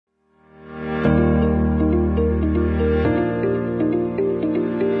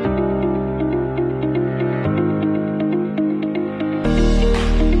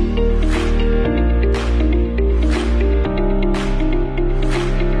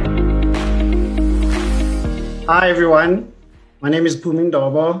Hi, everyone. My name is Phumi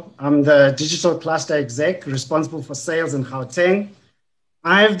Ndobo. I'm the Digital Cluster Exec responsible for sales in Gauteng.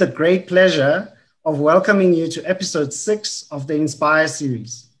 I have the great pleasure of welcoming you to episode 6 of the Inspire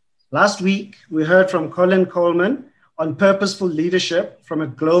series. Last week, we heard from Colin Coleman on purposeful leadership from a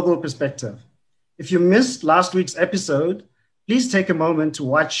global perspective. If you missed last week's episode, please take a moment to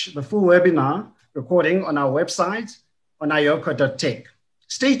watch the full webinar recording on our website on iOCO.tech.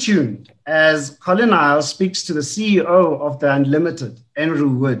 Stay tuned as Colin Isles speaks to the CEO of The Unlimited, Andrew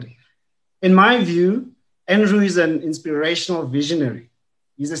Wood. In my view, Andrew is an inspirational visionary.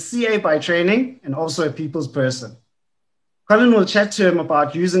 He's a CA by training and also a people's person. Colin will chat to him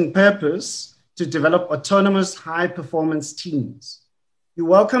about using purpose to develop autonomous high-performance teams. You're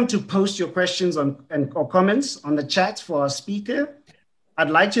welcome to post your questions or comments on the chat for our speaker. I'd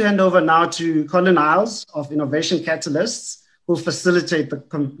like to hand over now to Colin Isles of Innovation Catalysts, who will facilitate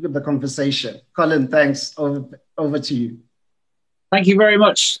the conversation. Colin, thanks. Over to you. Thank you very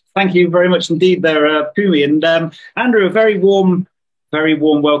much. Thank you very much indeed there, Phumi. And Andrew, a very warm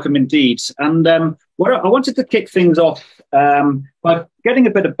welcome indeed. And I wanted to kick things off by getting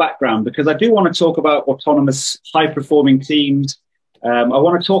a bit of background, because I do want to talk about autonomous high-performing teams. I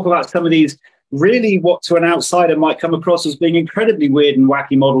want to talk about some of these really what to an outsider might come across as being incredibly weird and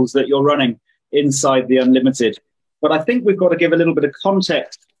wacky models that you're running inside the Unlimited. But I think we've got to give a little bit of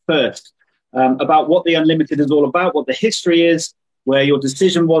context first about what the Unlimited is all about, what the history is, where your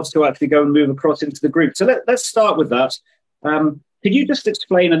decision was to actually go and move across into the group. So let's start with that. Could you just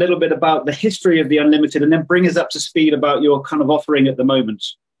explain a little bit about the history of the Unlimited and then bring us up to speed about your kind of offering at the moment?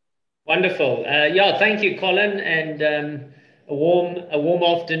 Wonderful. Yeah, thank you, Colin, and a warm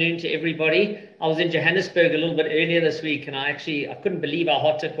afternoon to everybody. I was in Johannesburg a little bit earlier this week, and I couldn't believe how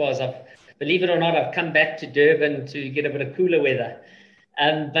hot it was. Believe it or not, I've come back to Durban to get a bit of cooler weather.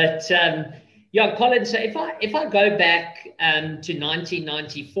 Yeah, Colin, so if I go back to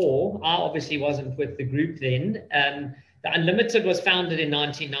 1994, I obviously wasn't with the group then. The Unlimited was founded in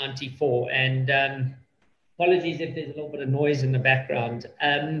 1994, and apologies if there's a little bit of noise in the background.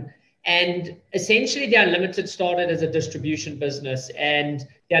 And essentially, the Unlimited started as a distribution business, and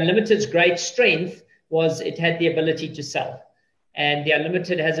the Unlimited's great strength was it had the ability to sell. And the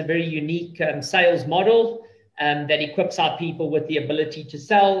Unlimited has a very unique sales model that equips our people with the ability to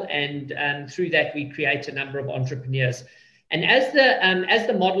sell, and through that we create a number of entrepreneurs. And as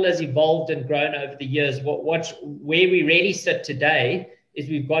the model has evolved and grown over the years, where we really sit today is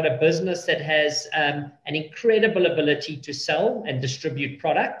we've got a business that has an incredible ability to sell and distribute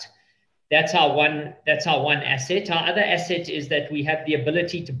product. That's our one asset. Our other asset is that we have the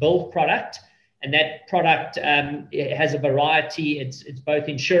ability to build product. And that product it has a variety. It's both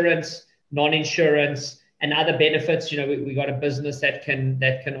insurance, non-insurance, and other benefits. You know, we got a business that can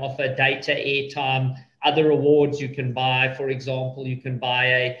offer data, airtime, other rewards you can buy. For example, you can buy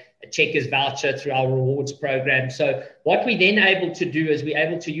a Checkers voucher through our rewards program. So what we then able to do is we're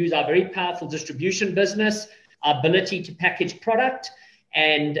able to use our very powerful distribution business, our ability to package product,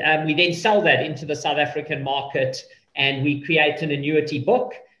 and we then sell that into the South African market, and we create an annuity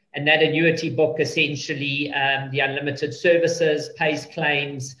book. And that annuity book essentially, the Unlimited services, pays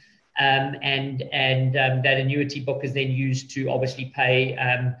claims, and that annuity book is then used to obviously pay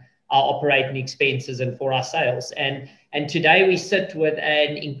our operating expenses and for our sales. And today we sit with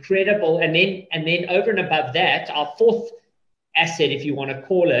an incredible, and then over and above that, our fourth asset, if you want to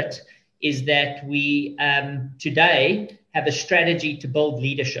call it, is that we today have a strategy to build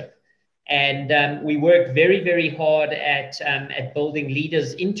leadership. And we work very, very hard at building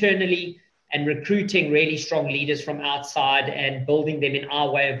leaders internally and recruiting really strong leaders from outside and building them in our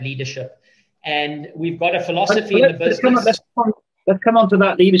way of leadership. And we've got a philosophy in the business. Let's come on to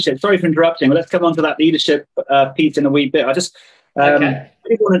that leadership. Sorry for interrupting, but let's come on to that leadership piece in a wee bit. I just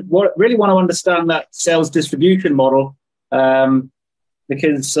really want to understand that sales distribution model.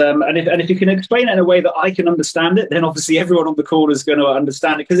 Because and if you can explain it in a way that I can understand it, then obviously everyone on the call is going to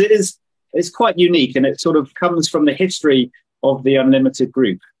understand it, because it's quite unique, and it sort of comes from the history of the Unlimited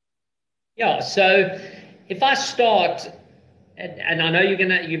group. Yeah, so if I start, and I know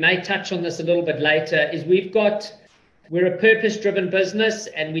you may touch on this a little bit later, is we're a purpose-driven business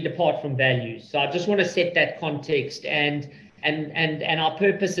and we depart from values. So I just want to set that context, and our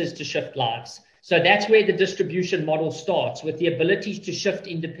purpose is to shift lives. So that's where the distribution model starts, with the ability to shift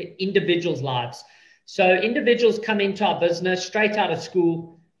individuals' lives. So individuals come into our business straight out of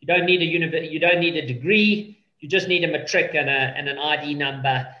school. You don't need a degree. You just need a matric and an ID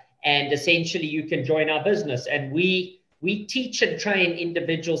number, and essentially you can join our business. And we teach and train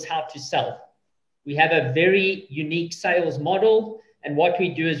individuals how to sell. We have a very unique sales model, and what we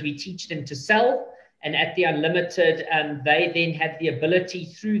do is we teach them to sell, And at the Unlimited, they then have the ability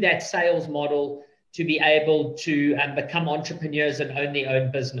through that sales model to be able to become entrepreneurs and own their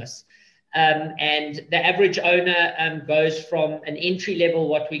own business. And the average owner goes from an entry level,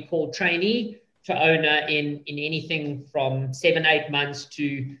 what we call trainee, to owner in anything from 7-8 months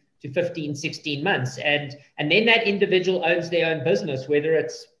to 15, 16 months. And then that individual owns their own business, whether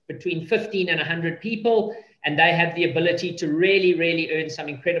it's between 15 and 100 people, and they have the ability to really, really earn some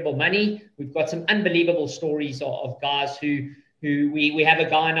incredible money. We've got some unbelievable stories of guys who we have a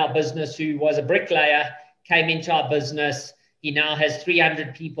guy in our business who was a bricklayer, came into our business. He now has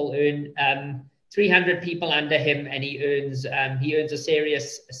 300 people 300 people under him, and he earns a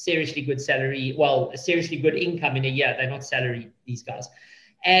seriously good salary, a seriously good income in a year. They're not salary, these guys.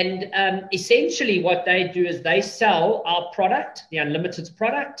 And essentially what they do is they sell our product, the Unlimited's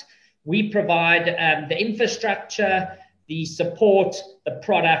product. We provide the infrastructure, the support, the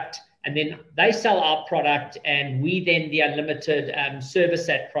product, and then they sell our product, and we then, the Unlimited, service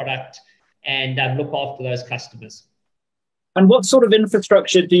that product and look after those customers. And what sort of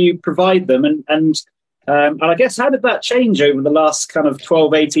infrastructure do you provide them? And I guess, how did that change over the last kind of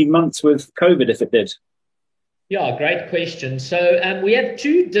 12, 18 months with COVID, if it did? Yeah, great question. So we have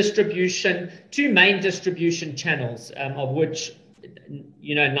two main distribution channels, of which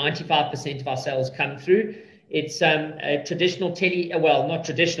 95% of our sales come through. It's a traditional not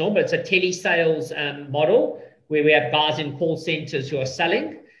traditional, but it's a telesales model where we have guys in call centers who are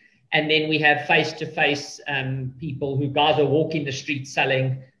selling. And then we have face-to-face people guys are walking the street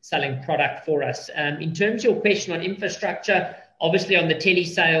selling product for us. In terms of your question on infrastructure, obviously on the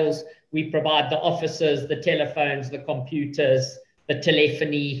telesales, we provide the offices, the telephones, the computers, the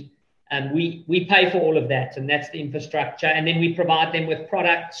telephony. We pay for all of that, and that's the infrastructure. And then we provide them with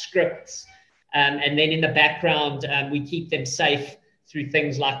product scripts. And then in the background, we keep them safe through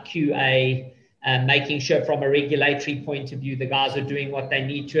things like QA, making sure from a regulatory point of view, the guys are doing what they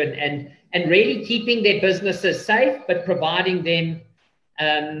need to, and really keeping their businesses safe, but providing them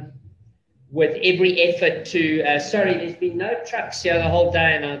with every effort to, sorry, there's been no trucks here the whole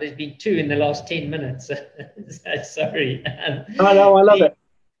day, and there's been 2 in the last 10 minutes. Sorry. I know, I love it.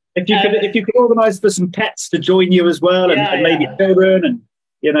 If you could organise for some pets to join you as well, and maybe children and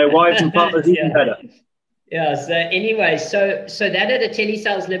wives and partners, even better. Yeah. So anyway, so that at a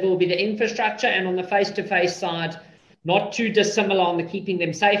telesales level will be the infrastructure, and on the face-to-face side, not too dissimilar on the keeping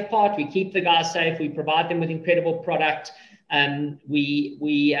them safe part. We keep the guys safe. We provide them with incredible product. We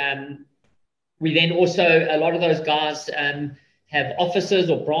then also, a lot of those guys have offices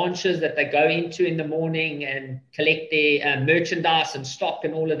or branches that they go into in the morning and collect their merchandise and stock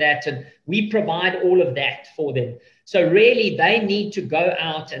and all of that. And we provide all of that for them. So really, they need to go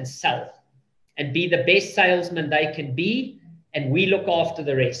out and sell and be the best salesman they can be, and we look after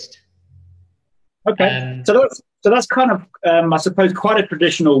the rest. Okay, so that's kind of, I suppose, quite a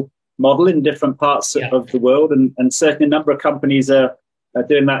traditional model in different parts of the world, and certainly a number of companies are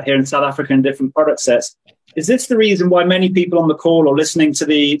doing that here in South Africa in different product sets. Is this the reason why many people on the call or listening to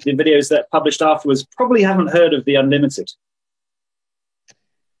the videos that are published afterwards probably haven't heard of the Unlimited?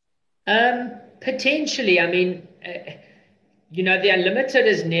 Potentially. I mean, the Unlimited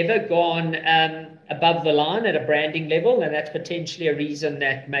has never gone above the line at a branding level, and that's potentially a reason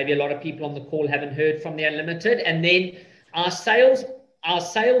that maybe a lot of people on the call haven't heard from the Unlimited. And then our sales,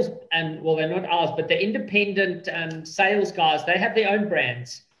 well, they're not ours, but the independent sales guys, they have their own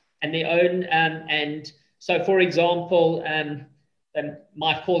brands and their own, and so, for example, they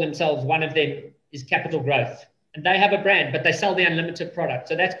might call themselves, one of them is Capital Growth, and they have a brand, but they sell the Unlimited product.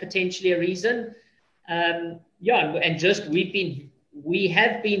 So that's potentially a reason. And just we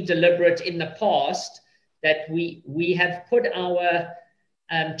have been deliberate in the past that we have put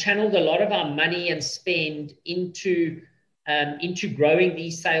channeled a lot of our money and spend into growing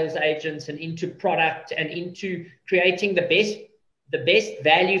these sales agents and into product and into creating the best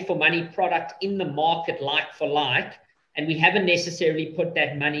value for money product in the market, like for like. And we haven't necessarily put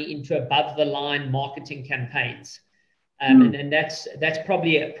that money into above the line marketing campaigns. And that's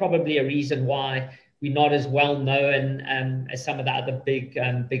probably a reason why we're not as well known as some of the other big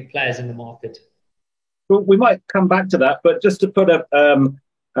players in the market. Well, we might come back to that, but just to put to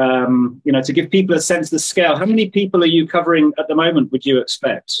give people a sense of the scale, how many people are you covering at the moment, would you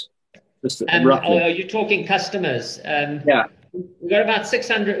expect? Just roughly. Are you talking customers? Yeah. We've got about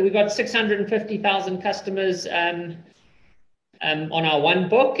 600. We've got 650,000 customers on our one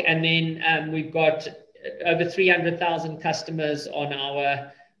book, and then we've got over 300,000 customers on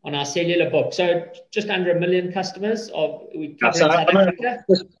our cellular book. So just under 1 million customers we cover in South Africa.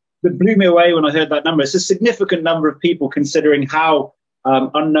 It blew me away when I heard that number. It's a significant number of people, considering how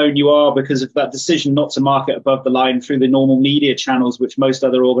unknown you are because of that decision not to market above the line through the normal media channels, which most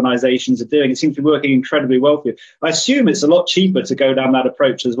other organizations are doing. It seems to be working incredibly well for you. I assume it's a lot cheaper to go down that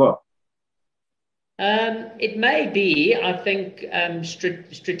approach as well. It may be. I think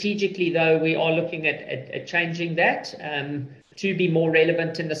strategically, though, we are looking at changing that to be more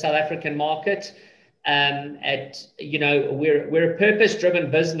relevant in the South African market. We're a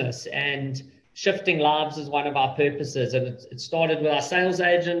purpose-driven business, and shifting lives is one of our purposes. And it started with our sales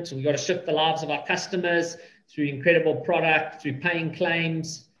agent. We've got to shift the lives of our customers through incredible product, through paying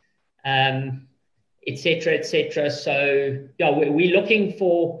claims, et cetera, et cetera. So yeah, we're always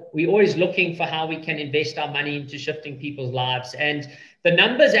looking for how we can invest our money into shifting people's lives. And the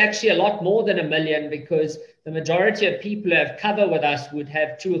number's actually a lot more than 1 million, because the majority of people who have cover with us would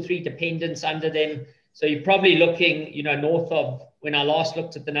have 2 or 3 dependents under them. So you're probably looking, north of, when I last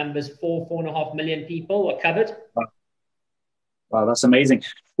looked at the numbers, 4.5 million people are covered. Wow, that's amazing.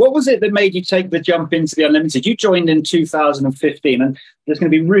 What was it that made you take the jump into the Unlimited? You joined in 2015, and just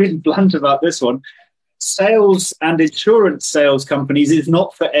going to be really blunt about this one. Sales and insurance sales companies is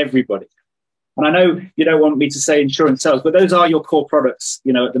not for everybody. And I know you don't want me to say insurance sales, but those are your core products.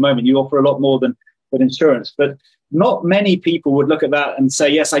 At the moment, you offer a lot more than insurance. But not many people would look at that and say,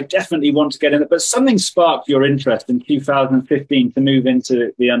 yes, I definitely want to get in it. But something sparked your interest in 2015 to move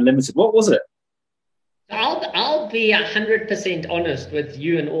into the Unlimited. What was it? I'll be 100% honest with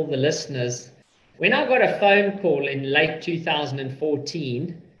you and all the listeners. When I got a phone call in late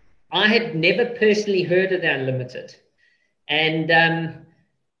 2014, I had never personally heard of the Unlimited. And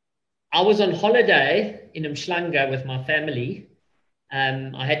I was on holiday in Umhlanga with my family.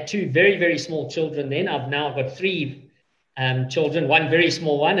 I had 2 very, very small children then. I've now got 3 children, 1 very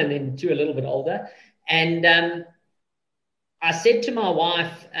small one, and then 2 a little bit older. And I said to my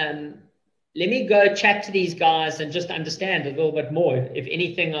wife, let me go chat to these guys and just understand a little bit more. If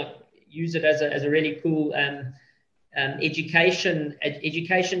anything, I use it as a really cool education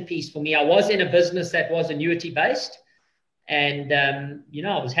piece for me. I was in a business that was annuity based. And,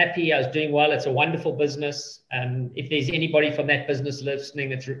 I was happy. I was doing well. It's a wonderful business. If there's anybody from that business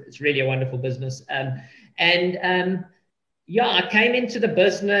listening, it's really a wonderful business. I came into the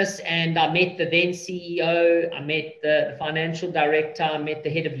business and I met the then CEO. I met the financial director. I met the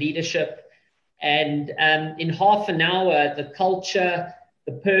head of leadership. And in half an hour, the culture,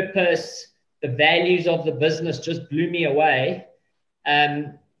 the purpose, the values of the business just blew me away.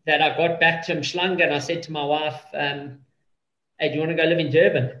 That I got back to Umhlanga and I said to my wife, hey, do you want to go live in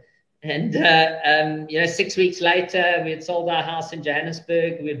Durban? And, 6 weeks later, we had sold our house in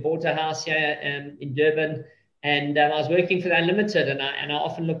Johannesburg. We had bought a house here in Durban. And I was working for the Unlimited. And I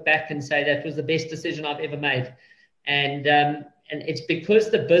often look back and say that was the best decision I've ever made. And it's because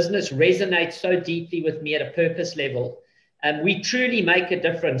the business resonates so deeply with me at a purpose level. We truly make a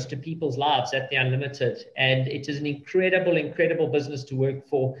difference to people's lives at the Unlimited. And it is an incredible, incredible business to work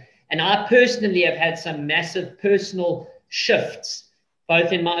for. And I personally have had some massive personal shifts,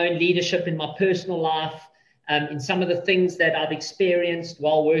 both in my own leadership, in my personal life, in some of the things that I've experienced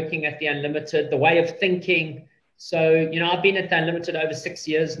while working at the Unlimited, the way of thinking. So, I've been at the Unlimited over 6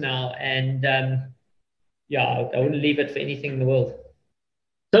 years now, and I wouldn't leave it for anything in the world.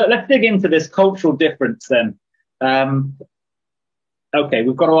 So let's dig into this cultural difference then. Okay,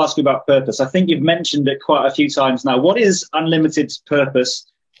 we've got to ask you about purpose. I think you've mentioned it quite a few times now. What is Unlimited's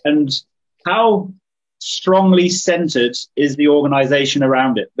purpose, and how strongly centered is the organization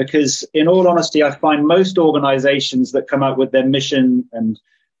around it? Because in all honesty, I find most organizations that come out with their mission and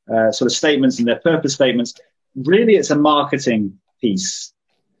sort of statements and their purpose statements, really it's a marketing piece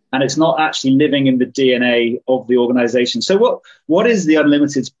and it's not actually living in the DNA of the organization. So what is the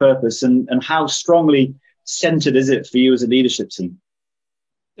Unlimited's purpose, and how strongly centered is it for you as a leadership team?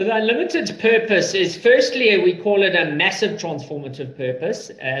 The Unlimited's purpose is, firstly, we call it a massive transformative purpose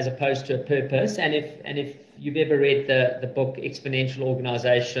as opposed to a purpose. And if you've ever read the book Exponential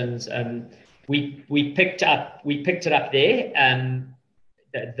Organizations, we picked it up there.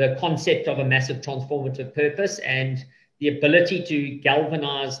 The concept of a massive transformative purpose and the ability to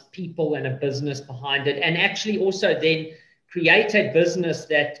galvanize people and a business behind it, and actually also then create a business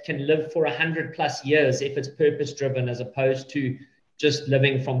that can live for 100+ years if it's purpose driven, as opposed to just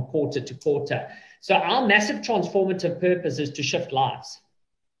living from quarter to quarter. So our massive transformative purpose is to shift lives.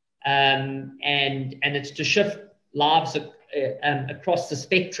 And it's to shift lives across the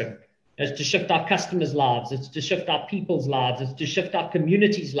spectrum. It's to shift our customers' lives. It's to shift our people's lives. It's to shift our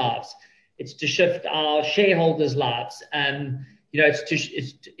communities' lives. It's to shift our shareholders' lives.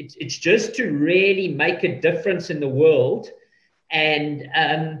 It's just to really make a difference in the world. And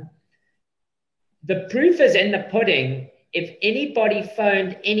the proof is in the pudding. if anybody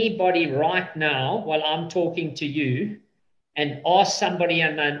phoned anybody right now while I'm talking to you and asked somebody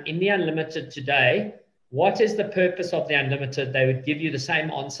in the Unlimited today, what is the purpose of the Unlimited, they would give you the same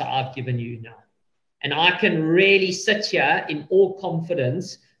answer I've given you now. And I can really sit here in all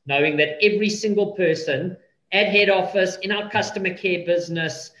confidence, knowing that every single person at head office, in our customer care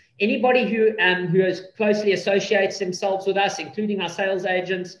business, anybody who closely associates themselves with us, including our sales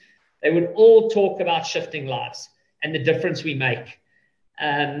agents, they would all talk about shifting lives and the difference we make.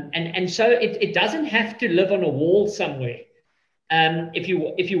 And so it doesn't have to live on a wall somewhere. If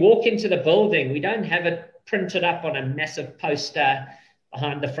you walk into the building, we don't have it printed up on a massive poster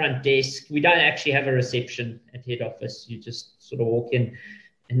behind the front desk. We don't actually have a reception at head office. You just sort of walk in,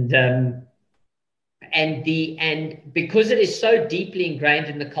 and because it is so deeply ingrained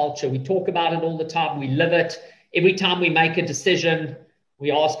in the culture, we talk about it all the time. We live it. Every time we make a decision,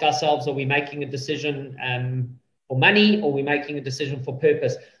 we ask ourselves, are we making a decision for money, or are we making a decision for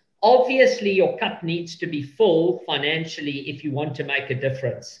purpose? Obviously, your cup needs to be full financially if you want to make a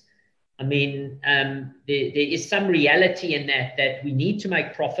difference. I mean, there is some reality in that we need to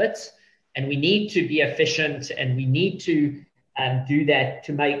make profits, and we need to be efficient, and we need to do that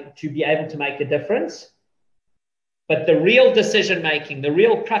to be able to make a difference. But the real decision making, the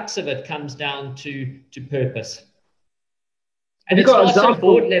real crux of it, comes down to purpose. And it's also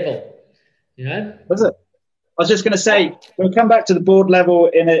board level, you know. Was it? I was just going to say, we'll come back to the board level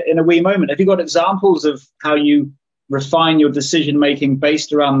in a wee moment. Have you got examples of how you refine your decision making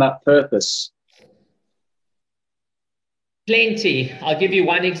based around that purpose? Plenty. I'll give you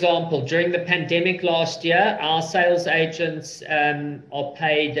one example. During the pandemic last year, our sales agents are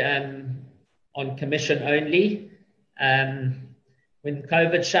paid on commission only. When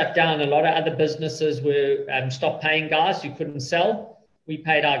COVID shut down, a lot of other businesses were stopped paying guys who couldn't sell. We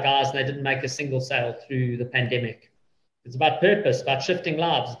paid our guys, and they didn't make a single sale through the pandemic. It's about purpose, about shifting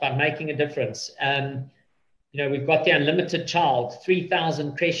lives, about making a difference. You know, we've got the Unlimited Child,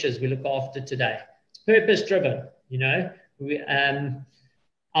 3,000 creches we look after today. It's purpose driven, you know.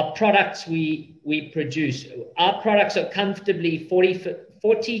 Our products we produce, our products are comfortably 40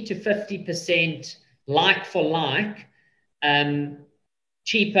 to 50% like for like,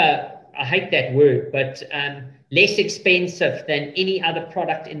 cheaper, I hate that word, but less expensive than any other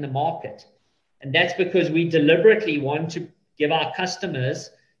product in the market. And that's because we deliberately want to give our customers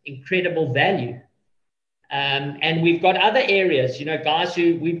incredible value. And we've got other areas, you know, guys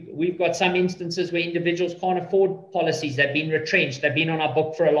who we've got some instances where individuals can't afford policies. They've been retrenched. They've been on our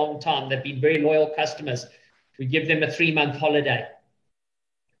book for a long time. They've been very loyal customers. We give them a 3-month holiday.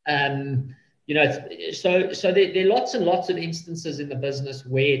 You know, so there are lots and lots of instances in the business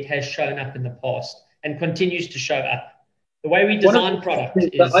where it has shown up in the past and continues to show up. The way we design products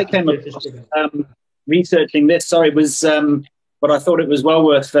is I came across, researching this, was but I thought it was well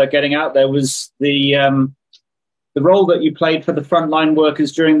worth getting out there, was the role that you played for the frontline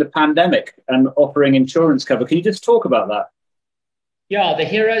workers during the pandemic and offering insurance cover. Can you just talk about that? Yeah, the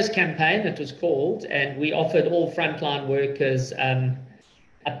Heroes campaign, it was called, and we offered all frontline workers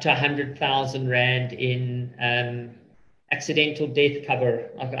up to 100,000 Rand in accidental death cover.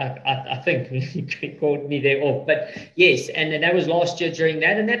 I think you called me there off, but yes, and that was last year during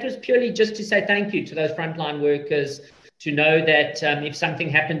that, and that was purely just to say thank you to those frontline workers, to know that if something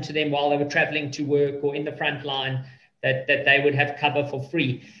happened to them while they were traveling to work or in the front line, that they would have cover for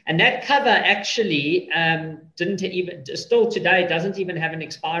free. And that cover actually still today doesn't even have an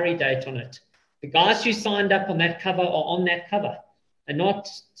expiry date on it. The guys who signed up on that cover are on that cover. And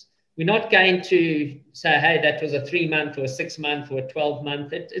we're not going to say, hey, that was a 3-month or a 6-month or a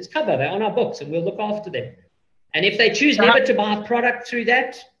 12-month. It's cover. They're on our books, and we'll look after them. And if they choose never to buy a product through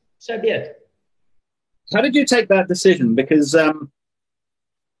that, so be it. How did you take that decision? Because,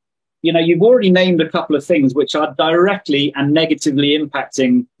 you know, you've already named a couple of things which are directly and negatively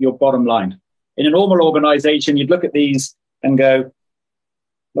impacting your bottom line. In a normal organization, you'd look at these and go,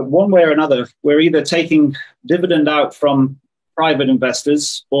 look, one way or another, we're either taking dividend out from private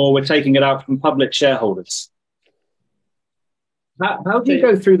investors or we're taking it out from public shareholders. How do you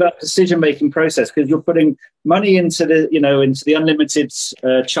go through that decision-making process? Because you're putting money into the Unlimited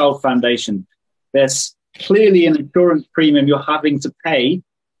Child Foundation. There's clearly an insurance premium you're having to pay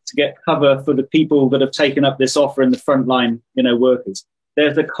to get cover for the people that have taken up this offer in the frontline, workers.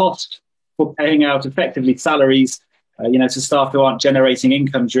 There's a cost for paying out effectively salaries, to staff who aren't generating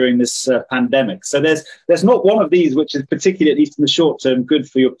income during this pandemic. So there's not one of these which is particularly, at least in the short term, good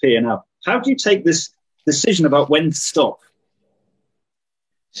for your P&L. How do you take this decision about when to stop?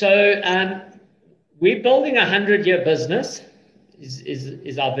 So we're building a 100-year business.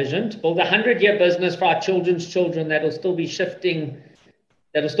 is our vision, to build a 100-year business for our children's children that'll still be shifting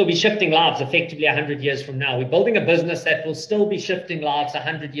lives effectively 100 years from now. We're building a business that will still be shifting lives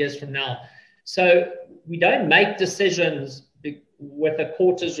 100 years from now. So we don't make decisions with a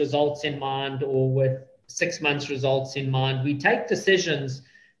quarter's results in mind or with 6 months results in mind. We take decisions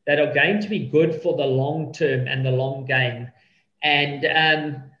that are going to be good for the long term and the long game.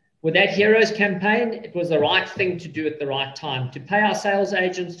 And with that Heroes campaign, it was the right thing to do at the right time. To pay our sales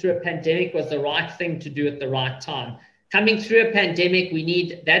agents through a pandemic was the right thing to do at the right time. Coming through a pandemic,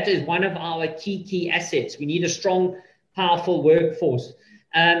 that is one of our key assets. We need a strong, powerful workforce.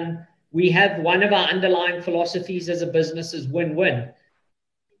 We have one of our underlying philosophies as a business is win-win.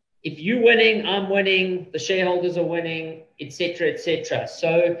 If you're winning, I'm winning, the shareholders are winning, etc., etc.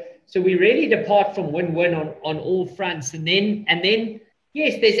 So we really depart from win-win on all fronts. And then,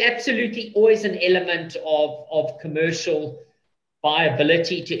 yes, there's absolutely always an element of commercial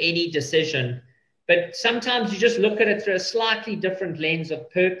viability to any decision. But sometimes you just look at it through a slightly different lens of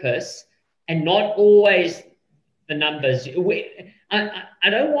purpose and not always the numbers. I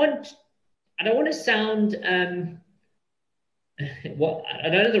don't want to sound, I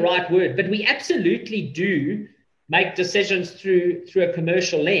don't know the right word, but we absolutely do make decisions through a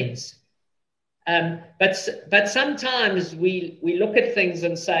commercial lens. But sometimes we look at things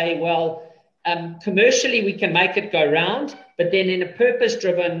and say, well, commercially we can make it go round, but then in a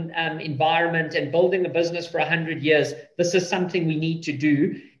purpose-driven environment and building a business for 100 years, this is something we need to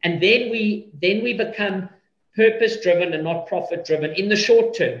do. And then we become purpose-driven and not profit-driven in the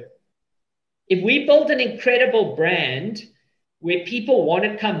short term. If we build an incredible brand where people want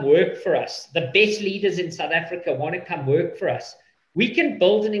to come work for us, the best leaders in South Africa want to come work for us, we can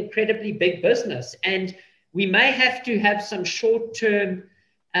build an incredibly big business. And we may have to have some short-term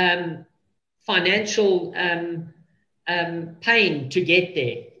financial pain to get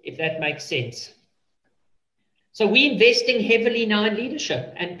there, if that makes sense. So we're investing heavily now in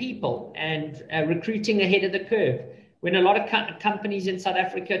leadership and people and recruiting ahead of the curve, when a lot of companies in South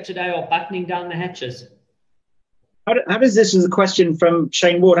Africa today are buttoning down the hatches. How does this, is a question from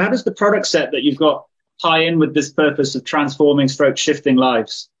Shane Ward, how does the product set that you've got tie in with this purpose of transforming / shifting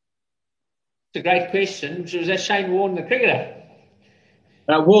lives? It's a great question. Was that Shane Warne, the cricketer?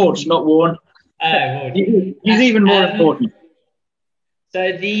 Ward, not Warne. Ward. He's even more important.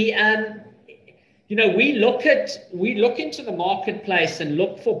 So we look into the marketplace and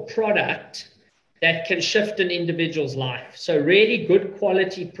look for product that can shift an individual's life. So really good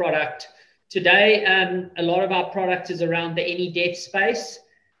quality product. Today, a lot of our product is around the any death space,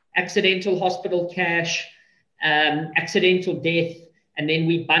 accidental hospital cash, accidental death, and then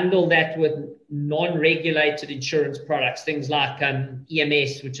we bundle that with non-regulated insurance products, things like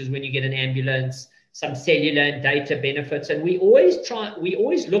EMS, which is when you get an ambulance, some cellular and data benefits. And we always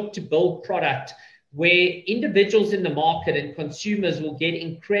look to build product where individuals in the market and consumers will get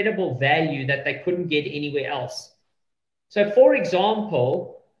incredible value that they couldn't get anywhere else. So for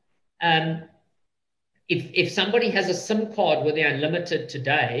example, if somebody has a SIM card where they're unlimited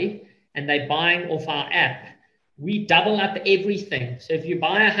today and they're buying off our app, we double up everything. So if you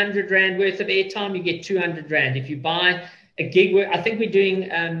buy 100 Rand worth of airtime, you get 200 Rand. If you buy a gig, I think we're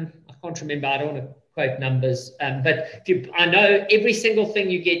doing, I can't remember, I don't want to quote numbers, but I know every single thing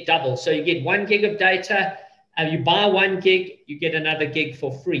you get double. So you get 1 gig of data, you buy 1 gig, you get another gig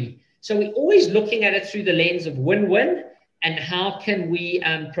for free. So we're always looking at it through the lens of win-win and how can we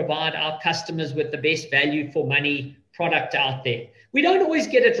provide our customers with the best value for money product out there. We don't always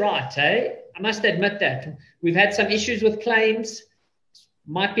get it right, eh? I must admit that. We've had some issues with claims.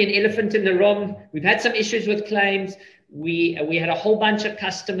 Might be an elephant in the room. We've had some issues with claims. We had a whole bunch of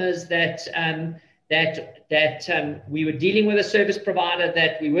customers that we were dealing with a service provider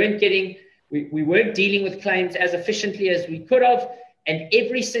that we weren't dealing with claims as efficiently as we could have. And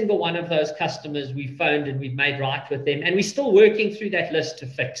every single one of those customers we phoned and we've made right with them. And we're still working through that list to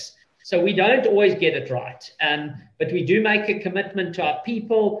fix. So we don't always get it right. But we do make a commitment to our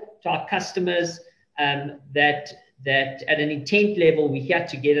people, to our customers, that at an intent level, we have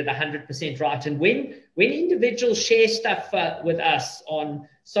to get it 100% right. And when individuals share stuff with us on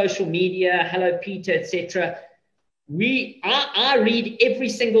social media, Hello Peter, etc., I read every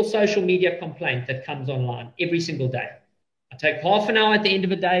single social media complaint that comes online every single day. I take half an hour at the end of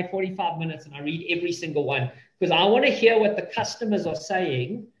the day, 45 minutes, and I read every single one because I want to hear what the customers are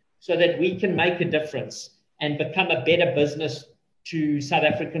saying so that we can make a difference and become a better business to South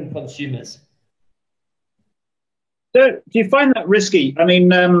African consumers. So, do you find that risky? I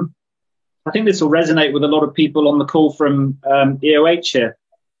mean, I think this will resonate with a lot of people on the call from EOH here.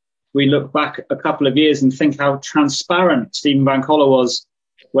 we look back a couple of years and think how transparent Stephen Van Coller was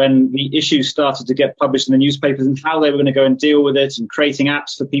when the issues started to get published in the newspapers, and how they were going to go and deal with it, and creating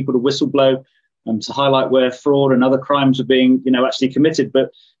apps for people to whistleblow and to highlight where fraud and other crimes are being, actually committed.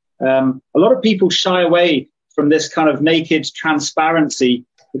 But a lot of people shy away from this kind of naked transparency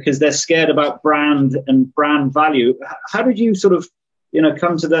because they're scared about brand and brand value. How did you sort of,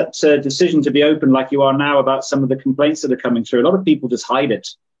 come to that decision to be open like you are now about some of the complaints that are coming through? A lot of people just hide it.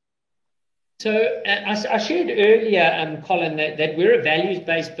 So I shared earlier, Colin, that we're a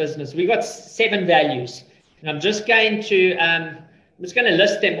values-based business. We've got 7 values, and I'm just going to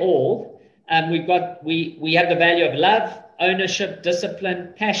list them all. We have the value of love, ownership,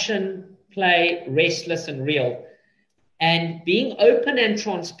 discipline, passion, play, restless, and real. And being open and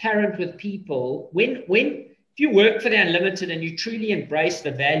transparent with people, if you work for the Unlimited and you truly embrace the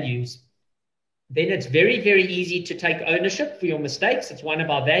values, then it's very, very easy to take ownership for your mistakes. It's one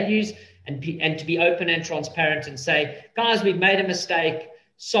of our values, and to be open and transparent and say, guys, we've made a mistake.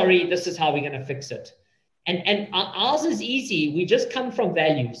 Sorry, this is how we're going to fix it. And ours is easy. We just come from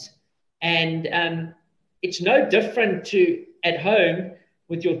values. And it's no different to at home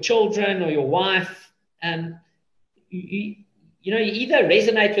with your children or your wife. You either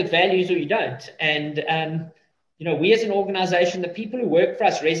resonate with values or you don't. And, we as an organization, the people who work for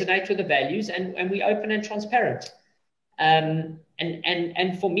us resonate with the values, and we're open and transparent. And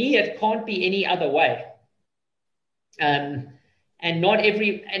for me, it can't be any other way. And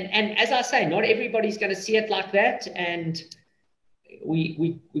as I say, not everybody's going to see it like that. And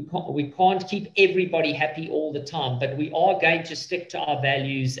we can't keep everybody happy all the time, but we are going to stick to our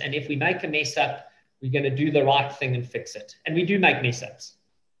values. And if we make a mess up, we're going to do the right thing and fix it. And we do make mess ups.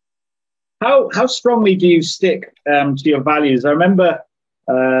 How strongly do you stick to your values? I remember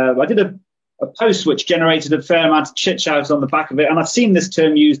I did a post which generated a fair amount of chit chat on the back of it. And I've seen this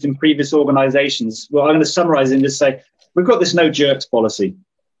term used in previous organizations. Well, I'm going to summarize it and just say, we've got this no jerks policy,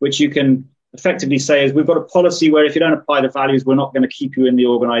 which you can effectively say is we've got a policy where if you don't apply the values, we're not going to keep you in the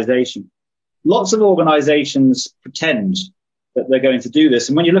organization. Lots of organizations pretend that they're going to do this.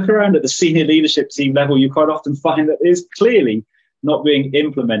 And when you look around at the senior leadership team level, you quite often find that it is clearly not being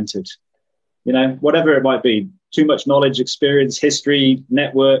implemented. Whatever it might be, too much knowledge, experience, history,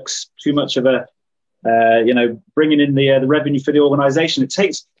 networks, too much of bringing in the revenue for the organization. It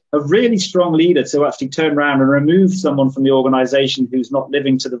takes a really strong leader to actually turn around and remove someone from the organization who's not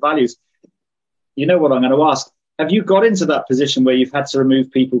living to the values. You know what I'm going to ask? Have you got into that position where you've had to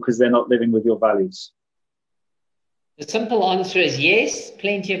remove people because they're not living with your values? The simple answer is yes,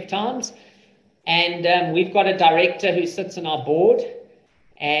 plenty of times. And we've got a director who sits on our board,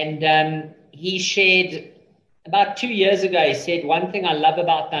 and he shared about 2 years ago, he said, one thing I love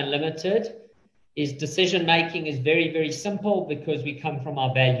about the Unlimited is decision making is very, very simple because we come from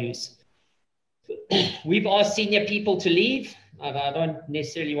our values. We've asked senior people to leave. I don't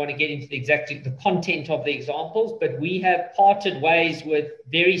necessarily want to get into the content of the examples, but we have parted ways with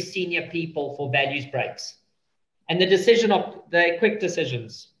very senior people for values breaks. And the quick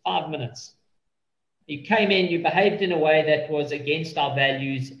decisions, 5 minutes. You came in, you behaved in a way that was against our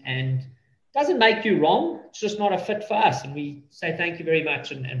values and doesn't make you wrong. It's just not a fit for us. And we say thank you very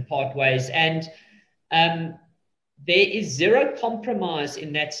much and part ways. And there is zero compromise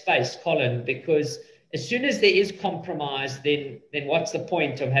in that space, Colin, because as soon as there is compromise, then what's the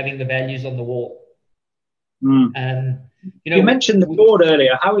point of having the values on the wall? You mentioned the board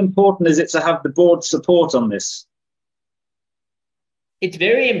earlier. How important is it to have the board support on this? It's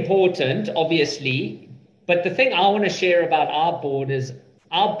very important, obviously. But the thing I want to share about our board is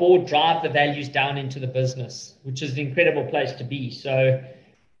our board drive the values down into the business, which is an incredible place to be. So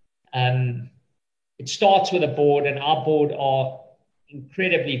it starts with a board, and our board are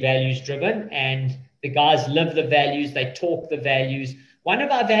incredibly values driven, and the guys live the values, they talk the values. One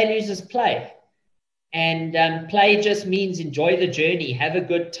of our values is play. And play just means enjoy the journey, have a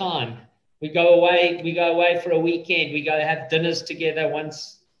good time. We go away for a weekend, we go have dinners together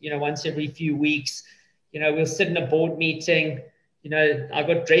once every few weeks. We'll sit in a board meeting. I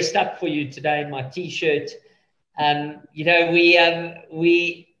got dressed up for you today in my t-shirt. We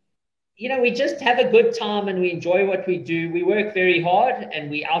just have a good time and we enjoy what we do. We work very hard and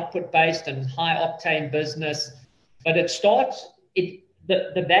we output based and high octane business. But the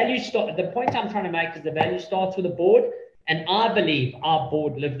point I'm trying to make is the value starts with the board. And I believe our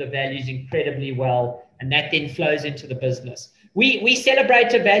board live the values incredibly well. And that then flows into the business. We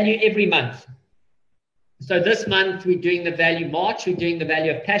celebrate a value every month. So this month we're doing the value March. We're doing the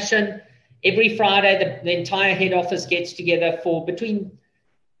value of passion. Every Friday, the entire head office gets together for between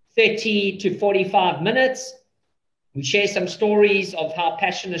 30 to 45 minutes. We share some stories of how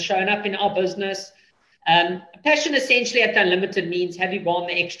passion has shown up in our business. Passion essentially at Unlimited means, have you gone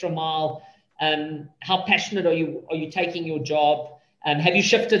the extra mile? How passionate are you taking your job? Have you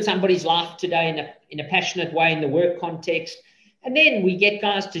shifted somebody's life today in a passionate way in the work context? And then we get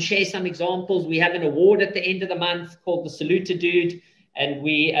guys to share some examples. We have an award at the end of the month called the Saluta Dude. And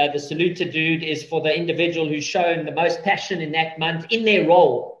the Saluta Dude is for the individual who's shown the most passion in that month in their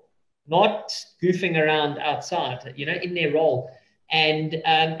role, not goofing around outside, in their role. And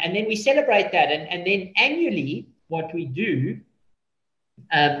then we celebrate that. And then annually, what we do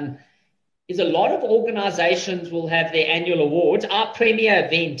is a lot of organizations will have their annual awards. Our premier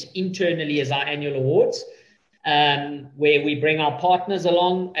event internally is our annual awards, where we bring our partners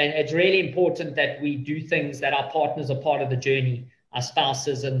along. And it's really important that we do things that our partners are part of the journey, our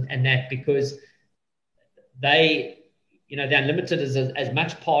spouses and that, because they, the Unlimited is as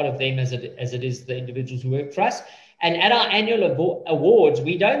much part of them as it is the individuals who work for us. And at our annual awards,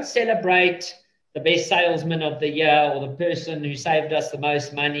 we don't celebrate the best salesman of the year or the person who saved us the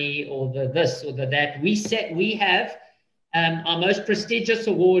most money or the this or the that. We have our most prestigious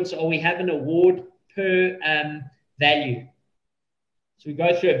awards, or we have an award per value. So we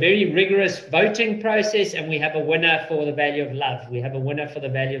go through a very rigorous voting process, and we have a winner for the value of love. We have a winner for the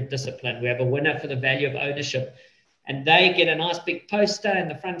value of discipline. We have a winner for the value of ownership. And they get a nice big poster in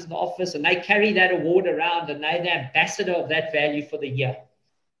the front of the office, and they carry that award around, and they're the ambassador of that value for the year.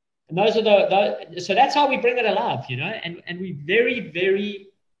 And those are so that's how we bring it alive, and we're very, very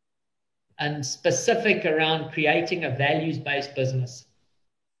specific around creating a values-based business.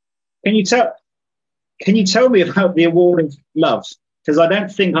 Can you tell me about the award of love? Because I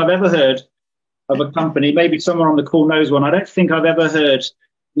don't think I've ever heard of a company, maybe someone on the call knows one, I don't think I've ever heard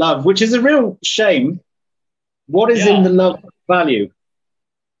love, which is a real shame. What is in the love value?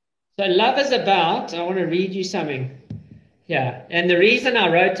 So love is about, I want to read you something. Yeah, and the reason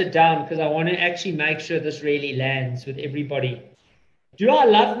I wrote it down, because I want to actually make sure this really lands with everybody. Do I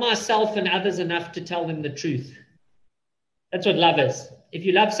love myself and others enough to tell them the truth? That's what love is. If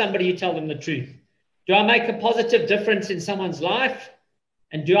you love somebody, you tell them the truth. Do I make a positive difference in someone's life?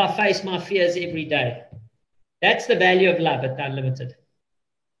 And do I face my fears every day? That's the value of love at Unlimited.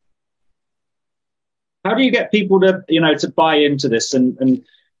 How do you get people to, to buy into this? And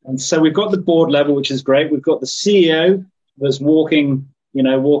so we've got the board level, which is great. We've got the CEO that's walking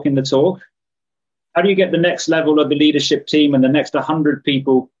the talk. How do you get the next level of the leadership team and the next 100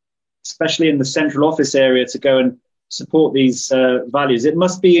 people, especially in the central office area, to go and support these values? It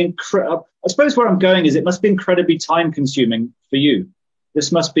must be incredible. I suppose where I'm going is it must be incredibly time consuming for you.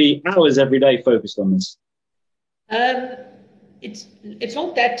 This must be hours every day focused on this. It's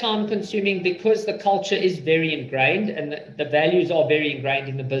not that time consuming, because the culture is very ingrained and the values are very ingrained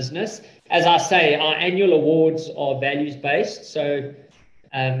in the business. As I say, our annual awards are values based. So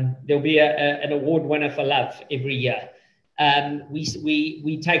there'll be an award winner for love every year.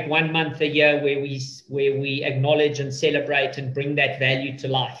 We take 1 month a year where we acknowledge and celebrate and bring that value to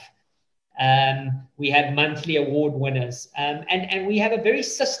life. We have monthly award winners, and we have a very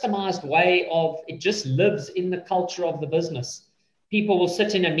systemized way of it. Just lives in the culture of the business. People will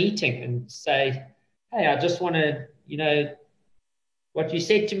sit in a meeting and say, hey, I just want to, what you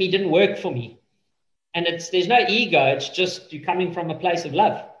said to me didn't work for me. And there's no ego. It's just you coming from a place of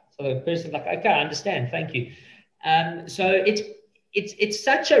love. So the person's like, okay, I understand. Thank you. So it's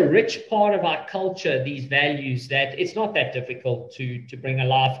such a rich part of our culture, these values, that it's not that difficult to bring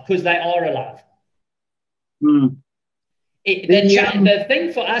alive, because they are alive. Mm. The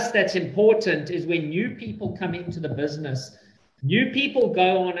thing for us that's important is when new people come into the business, new people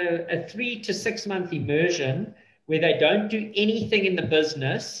go on a 3 to 6 month immersion where they don't do anything in the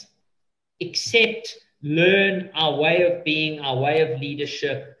business except learn our way of being, our way of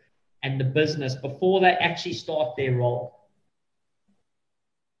leadership and the business before they actually start their role.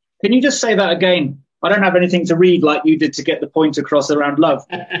 Can you just say that again? I don't have anything to read like you did to get the point across around love.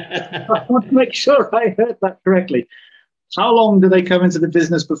 I want to make sure I heard that correctly. How long do they come into the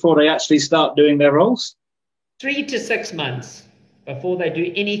business before they actually start doing their roles? 3 to 6 months before they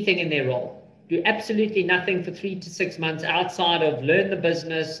do anything in their role. Do absolutely nothing for 3 to 6 months outside of learn the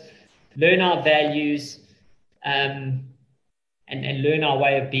business, learn our values, and learn our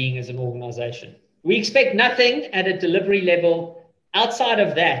way of being as an organization. We expect nothing at a delivery level outside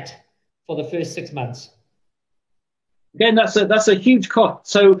of that for the first 6 months. Again, that's a huge cost.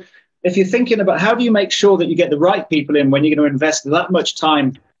 So if you're thinking about how do you make sure that you get the right people in when you're going to invest that much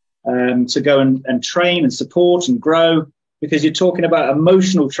time to go and train and support and grow, because you're talking about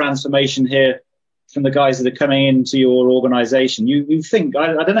emotional transformation here from the guys that are coming into your organization. You think,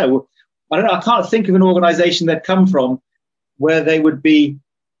 I don't know, I don't know, I can't think of an organization they'd come from where they would be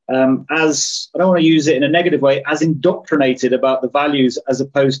as, I don't want to use it in a negative way, as indoctrinated about the values as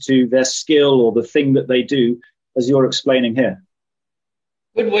opposed to their skill or the thing that they do, as you're explaining here.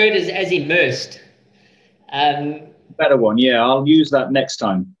 Good word is as immersed. Better one, yeah, I'll use that next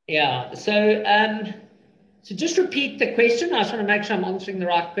time. Yeah, so just repeat the question. I just want to make sure I'm answering the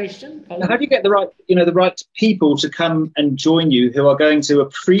right question. How do you get the right people to come and join you who are going to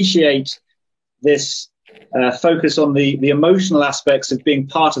appreciate this focus on the emotional aspects of being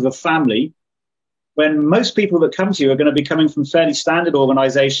part of a family, when most people that come to you are going to be coming from fairly standard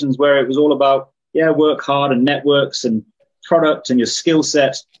organizations where it was all about, work hard and networks and product and your skill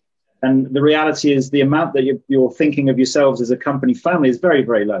set. And the reality is the amount that you're thinking of yourselves as a company family is very,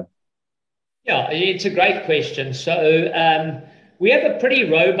 very low. Yeah, it's a great question. So we have a pretty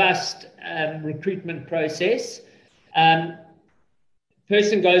robust recruitment process.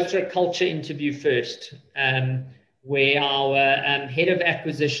 Person goes through a culture interview first, where our head of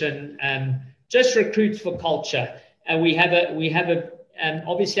acquisition just recruits for culture. And we have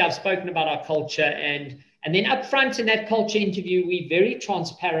obviously I've spoken about our culture, and then up front in that culture interview, we're very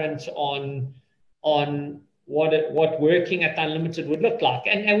transparent on what working at Unlimited would look like.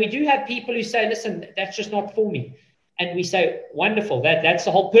 And we do have people who say, listen, that's just not for me. And we say, wonderful, that's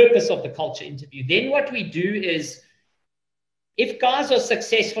the whole purpose of the culture interview. Then what we do is, if guys are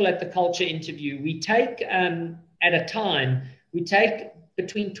successful at the culture interview, we take, at a time, we take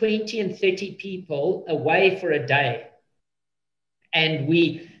between 20 and 30 people away for a day. And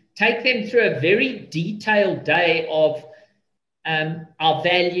we take them through a very detailed day of our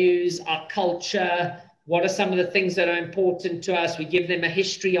values, our culture, what are some of the things that are important to us. We give them a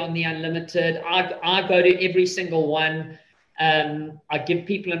history on the Unlimited. I go to every single one. I give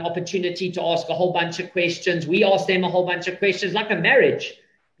people an opportunity to ask a whole bunch of questions. We ask them a whole bunch of questions, like a marriage.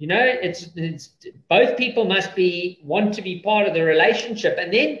 It's both people must want to be part of the relationship.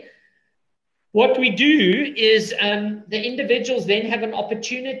 And then what we do is the individuals then have an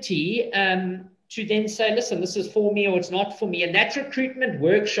opportunity to then say, listen, this is for me or it's not for me. And that recruitment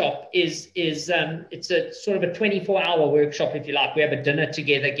workshop it's a sort of a 24-hour workshop, if you like. We have a dinner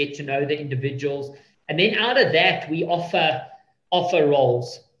together, get to know the individuals. And then out of that, we offer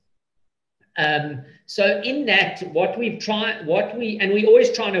roles. So in that, we're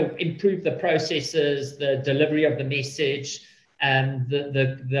always trying to improve the processes, the delivery of the message,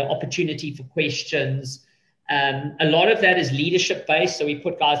 the opportunity for questions. A lot of that is leadership based. So we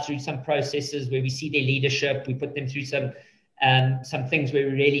put guys through some processes where we see their leadership. We put them through some things where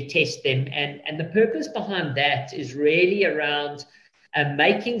we really test them. And the purpose behind that is really around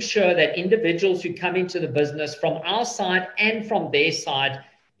making sure that individuals who come into the business from our side and from their side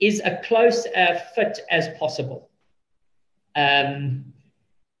is a close fit as possible. And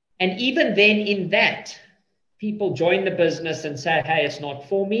even then in that, people join the business and say, hey, it's not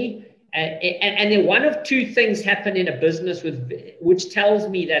for me. And then one of two things happen in a business which tells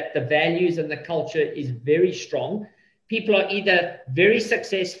me that the values and the culture is very strong. People are either very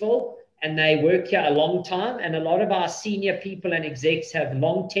successful and they work here a long time, and a lot of our senior people and execs have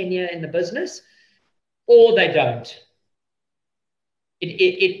long tenure in the business, or they don't. It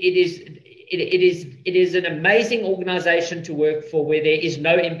is an amazing organization to work for, where there is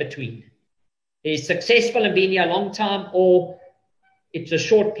no in between. There's successful and been here a long time, or it's a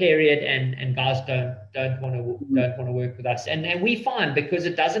short period and guys don't want to work with us. And we find, because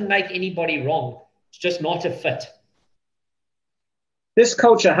it doesn't make anybody wrong, it's just not a fit. This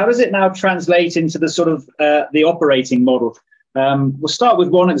culture, how does it now translate into the sort of the operating model? We'll start with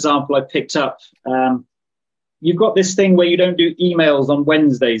one example I picked up. You've got this thing where you don't do emails on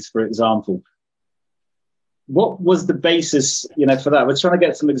Wednesdays, for example. What was the basis, for that? We're trying to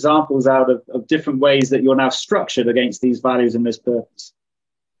get some examples out of different ways that you're now structured against these values and this purpose.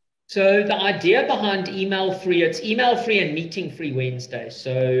 So the idea behind email-free, it's email-free and meeting-free Wednesday.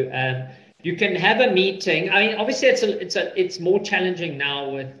 So you can have a meeting. I mean, obviously it's more challenging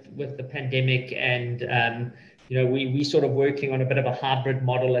now with the pandemic, and we sort of working on a bit of a hybrid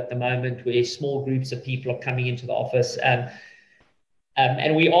model at the moment, where small groups of people are coming into the office,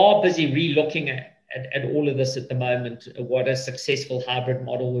 and we are busy re-looking at all of this at the moment, what a successful hybrid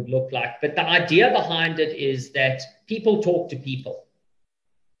model would look like. But the idea behind it is that people talk to people.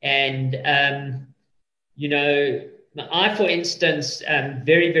 And, I, for instance,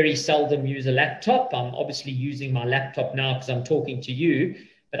 very, very seldom use a laptop. I'm obviously using my laptop now because I'm talking to you,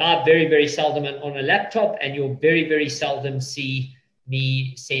 but I very, very seldom on a laptop, and you'll very, very seldom see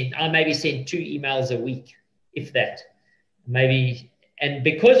me I maybe send 2 emails a week, if that. Maybe. And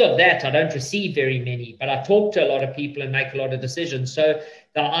because of that, I don't receive very many, but I talk to a lot of people and make a lot of decisions. So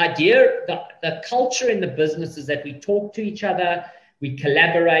the idea, the culture in the business is that we talk to each other, we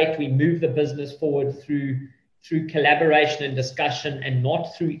collaborate, we move the business forward through collaboration and discussion, and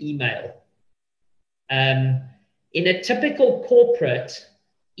not through email. In a typical corporate,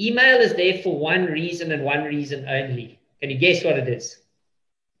 email is there for one reason and one reason only. Can you guess what it is?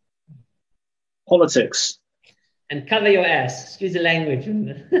 Politics. And cover your ass, excuse the language.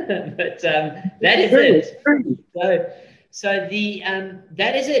 But that is it. So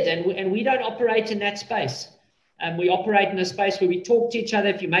that is it. And we don't operate in that space. We operate in a space where we talk to each other.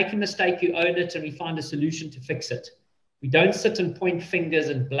 If you make a mistake, you own it, and we find a solution to fix it. We don't sit and point fingers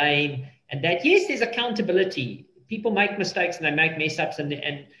and blame. And that, yes, there's accountability. People make mistakes and they make mess ups, and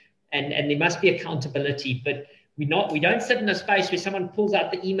there must be accountability. But we don't sit in a space where someone pulls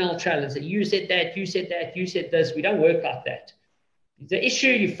out the email trail and says, you said that, you said that, you said this. We don't work like that. The issue,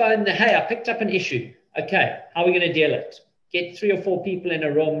 you phone hey, I picked up an issue. Okay, how are we going to deal it? Get 3 or 4 people in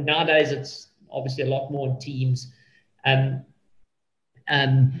a room. Nowadays, it's obviously a lot more in teams. But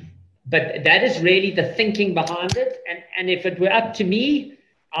that is really the thinking behind it. And if it were up to me,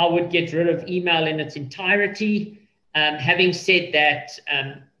 I would get rid of email in its entirety. Having said that,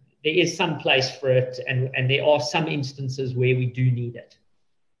 there is some place for it, and there are some instances where we do need it.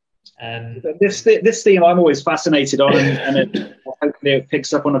 This theme I'm always fascinated on, and hopefully it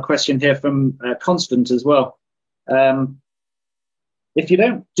picks up on a question here from Constant as well. If you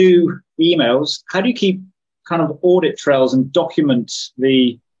don't do emails, how do you keep kind of audit trails and document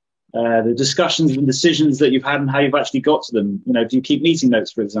the discussions and decisions that you've had and how you've actually got to them? Do you keep meeting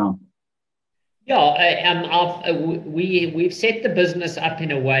notes, for example? Yeah, we've set the business up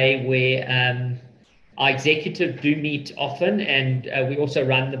in a way where our executives do meet often, and we also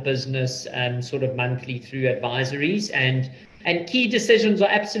run the business sort of monthly through advisories, and key decisions are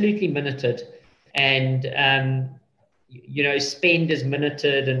absolutely minuted, and spend is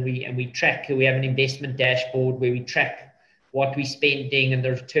minuted, and we track. We have an investment dashboard where we track what we're spending and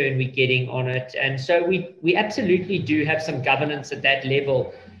the return we're getting on it, and so we absolutely do have some governance at that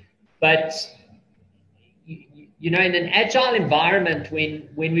level, but in an agile environment, when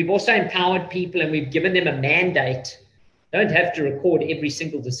we've also empowered people and we've given them a mandate, you don't have to record every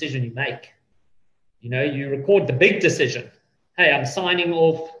single decision you make. You record the big decision. Hey, I'm signing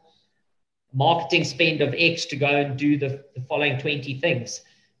off marketing spend of X to go and do the following 20 things.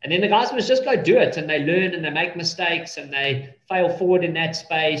 And then the guys must just go do it, and they learn and they make mistakes and they fail forward in that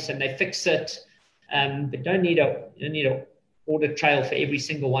space and they fix it. But don't need a audit trail for every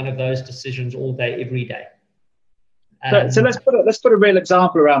single one of those decisions all day, every day. So let's put a real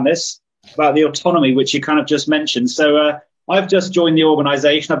example around this about the autonomy, which you kind of just mentioned. So I've just joined the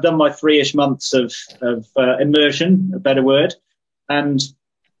organization. I've done my 3-ish months of immersion, a better word, and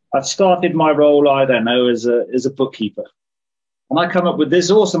I've started my role, I don't know, as a bookkeeper. And I come up with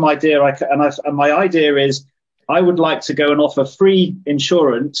this awesome idea, and my idea is I would like to go and offer free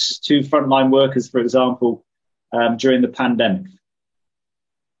insurance to frontline workers, for example, during the pandemic.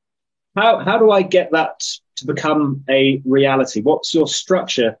 How do I get that to become a reality? What's your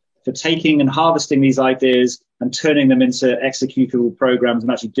structure for taking and harvesting these ideas and turning them into executable programs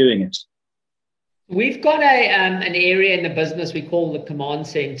and actually doing it? We've got an area in the business we call the command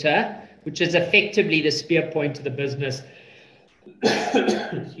center, which is effectively the spear point of the business,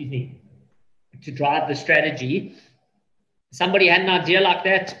 excuse me, to drive the strategy. Somebody had an idea like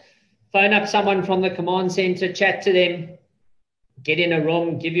that, phone up someone from the command center, chat to them, get in a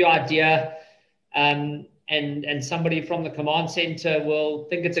room, give your idea, and somebody from the command center will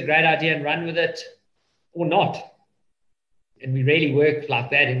think it's a great idea and run with it or not. And we really work like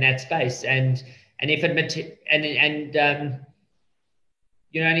that in that space. And if it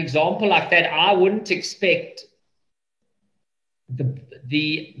an example like that, I wouldn't expect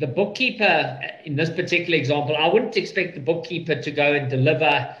the bookkeeper in this particular example. I wouldn't expect the bookkeeper to go and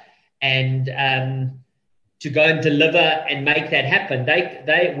deliver and make that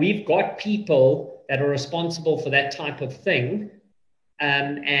happen. We've got people that are responsible for that type of thing.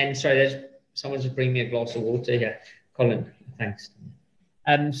 And sorry, someone's just bringing me a glass of water here. Colin, thanks.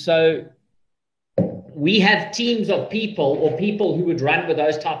 So we have teams of people or people who would run with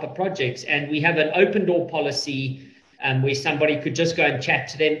those type of projects, and we have an open door policy where somebody could just go and chat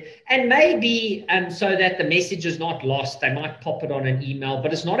to them, and maybe so that the message is not lost, they might pop it on an email,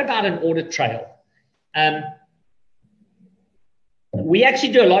 but it's not about an audit trail. We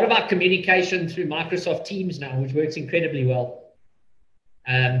actually do a lot of our communication through Microsoft Teams now, which works incredibly well.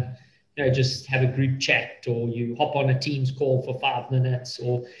 Just have a group chat, or you hop on a Teams call for 5 minutes,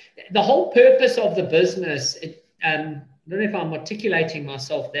 or the whole purpose of the business don't know if I'm articulating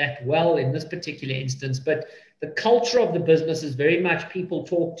myself that well in this particular instance, but the culture of the business is very much people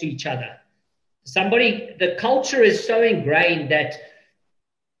talk to each other. The culture is so ingrained that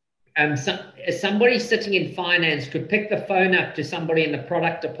somebody sitting in finance could pick the phone up to somebody in the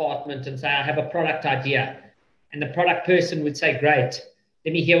product department and say, I have a product idea. And the product person would say, great,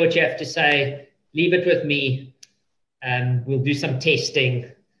 let me hear what you have to say. Leave it with me. We'll do some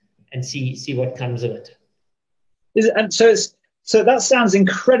testing and see what comes of it. So that sounds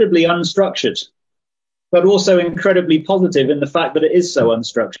incredibly unstructured, but also incredibly positive in the fact that it is so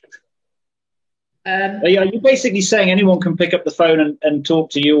unstructured. Are you basically saying anyone can pick up the phone and talk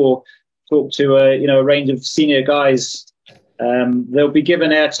to you, or talk to a range of senior guys? They'll be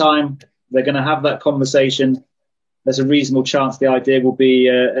given airtime. They're going to have that conversation. There's a reasonable chance the idea will be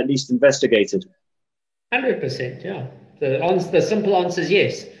at least investigated. 100%, yeah. The simple answer is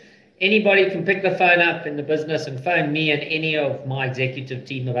yes. Anybody can pick the phone up in the business and phone me and any of my executive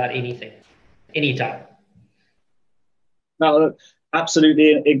team about anything, anytime. No,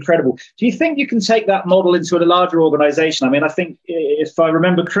 absolutely incredible. Do you think you can take that model into a larger organization? I mean, I think if I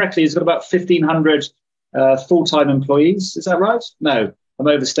remember correctly, it's got about 1,500 full-time employees. Is that right? No, I'm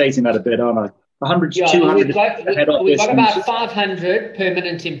overstating that a bit, aren't I? 100 to 200 head office. We've got about 500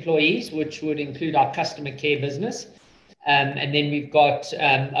 permanent employees, which would include our customer care business. And then we've got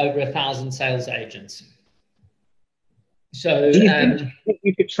over 1,000 sales agents. So do you think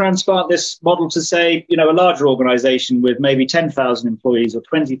you could transplant this model to, say, a larger organization with maybe 10,000 employees or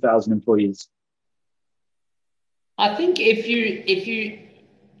 20,000 employees? I think if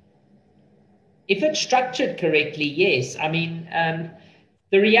it's structured correctly, yes. I mean,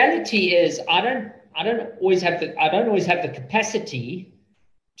 the reality is I don't always have the capacity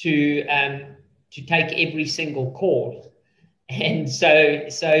to take every single call. And so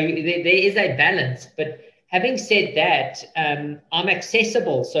there is a balance. But having said that, I'm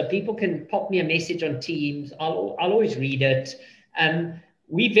accessible, so people can pop me a message on Teams. I'll always read it.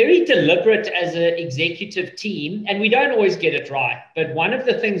 We're very deliberate as an executive team, and we don't always get it right. But one of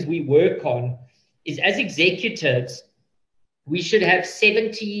the things we work on is, as executives, we should have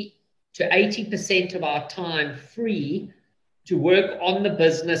 70 to 80% of our time free to work on the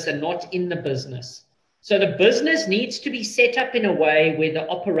business and not in the business. So the business needs to be set up in a way where the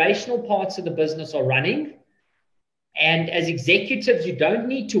operational parts of the business are running. And as executives, you don't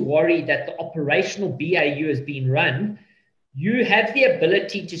need to worry that the operational BAU is being run. You have the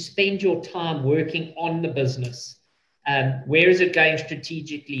ability to spend your time working on the business. Where is it going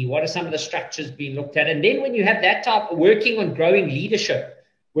strategically? What are some of the structures being looked at? And then when you have that type of working on growing leadership,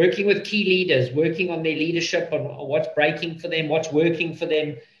 working with key leaders, working on their leadership, on what's breaking for them, what's working for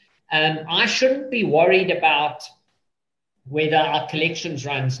them, I shouldn't be worried about whether our collections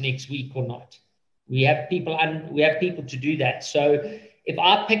runs next week or not. We have people to do that. So if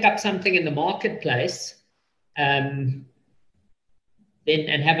I pick up something in the marketplace, then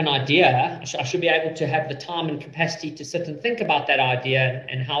and have an idea, I should be able to have the time and capacity to sit and think about that idea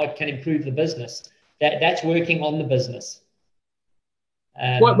and how it can improve the business. That's working on the business.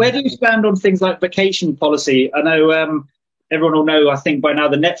 Where do you stand on things like vacation policy? I know everyone will know, I think by now,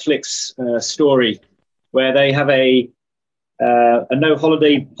 the Netflix story, where they have a no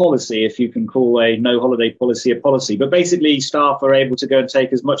holiday policy, if you can call a no holiday policy a policy. But basically, staff are able to go and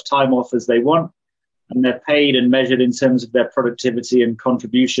take as much time off as they want, and they're paid and measured in terms of their productivity and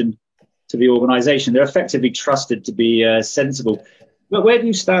contribution to the organization. They're effectively trusted to be sensible. But where do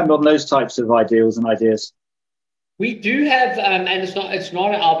you stand on those types of ideals and ideas? We do have, and it's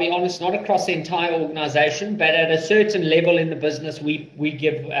not, I'll be honest, not across the entire organization, but at a certain level in the business, we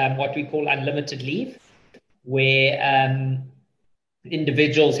give what we call unlimited leave, where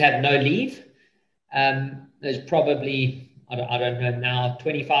individuals have no leave. There's probably, I don't know now,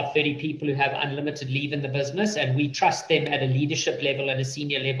 25, 30 people who have unlimited leave in the business, and we trust them at a leadership level, at a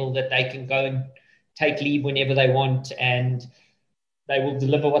senior level, that they can go and take leave whenever they want, and they will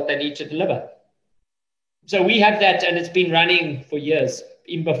deliver what they need to deliver. So we have that, and it's been running for years,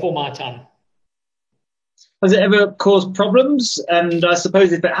 even before my time. Has it ever caused problems? And I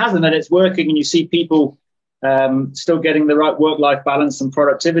suppose if it hasn't and it's working and you see people still getting the right work-life balance and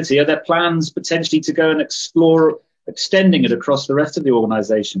productivity, are there plans potentially to go and explore extending it across the rest of the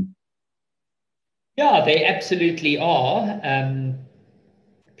organization? Yeah, they absolutely are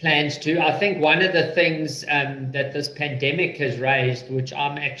plans to. I think one of the things that this pandemic has raised, which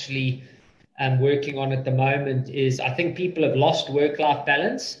I'm actually working on at the moment, is I think people have lost work-life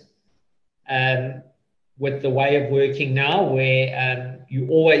balance with the way of working now, where you're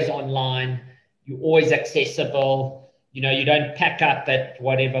always online, you're always accessible, you don't pack up at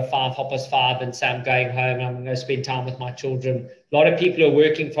whatever 5:05 and say, I'm going home, I'm going to spend time with my children. A lot of people who are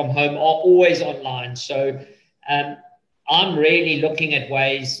working from home are always online. So I'm really looking at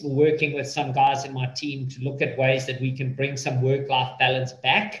ways, working with some guys in my team to look at ways that we can bring some work-life balance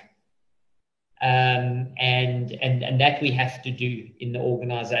back. And that we have to do in the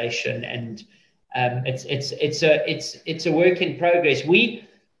organization. And it's a work in progress.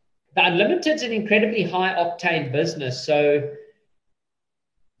 The Unlimited is an incredibly high octane business. So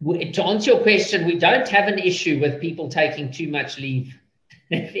to answer your question, we don't have an issue with people taking too much leave.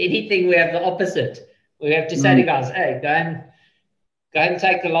 If anything, we have the opposite. We have to say to guys, hey, go and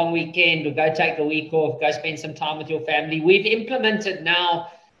take a long weekend, or go take a week off, go spend some time with your family. We've implemented now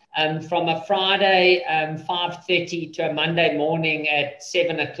from a Friday 5:30 to a Monday morning at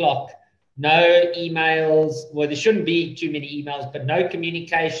 7 o'clock. No emails. Well, there shouldn't be too many emails, but no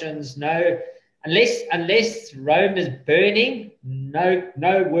communications. No, unless Rome is burning.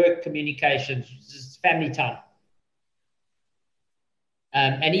 No work communications. Just family time.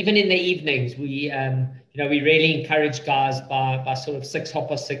 And even in the evenings, we really encourage guys by sort of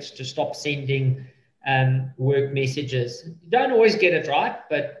 6:30 to stop sending work messages. You don't always get it right,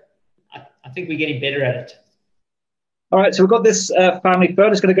 but I think we're getting better at it. All right, so we've got this family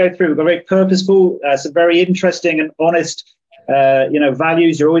photo. It's going to go through. We've got very purposeful, some very interesting and honest,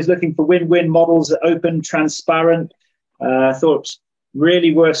 values. You're always looking for win-win models that are open, transparent. I thought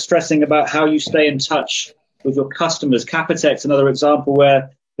really worth stressing about how you stay in touch with your customers. Capitec's another example where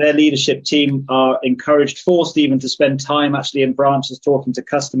their leadership team are encouraged, forced even to spend time actually in branches talking to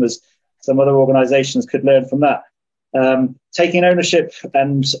customers. Some other organizations could learn from that. Taking ownership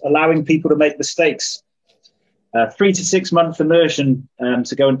and allowing people to make mistakes. 3 to 6 month immersion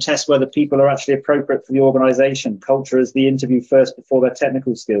to go and test whether people are actually appropriate for the organization. Culture is the interview first before their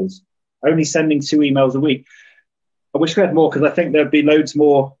technical skills. Only sending 2 emails a week. I wish we had more, because I think there'd be loads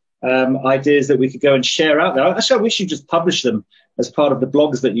more ideas that we could go and share out there. Actually, I wish you just publish them as part of the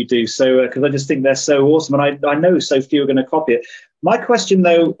blogs that you do. So, because I just think they're so awesome, and I know so few are going to copy it. My question,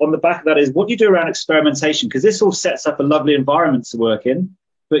 though, on the back of that is, what do you do around experimentation? Because this all sets up a lovely environment to work in,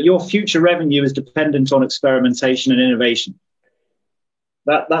 but your future revenue is dependent on experimentation and innovation.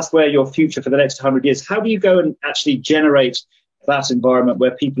 That's where your future for the next 100 years. How do you go and actually generate that environment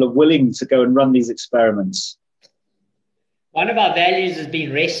where people are willing to go and run these experiments? One of our values has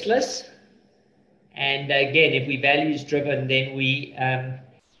been restless. And again, if we're values driven, then we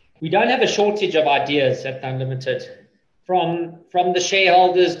don't have a shortage of ideas at Unlimited. From the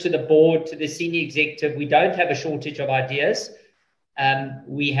shareholders to the board to the senior executive, we don't have a shortage of ideas.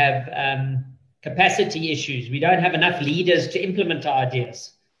 We have capacity issues. We don't have enough leaders to implement our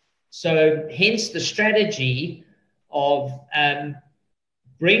ideas. So hence the strategy of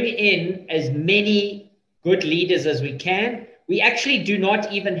bring in as many good leaders as we can. We actually do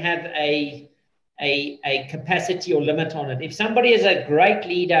not even have a capacity or limit on it. If somebody is a great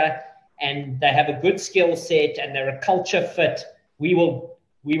leader and they have a good skill set and they're a culture fit, we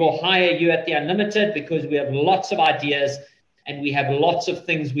will hire you at the Unlimited, because we have lots of ideas and we have lots of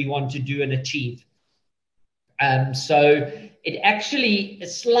things we want to do and achieve. So it actually, a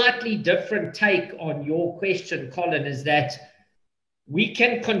slightly different take on your question, Colin, is that we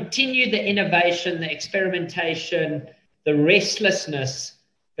can continue the innovation, the experimentation, the restlessness,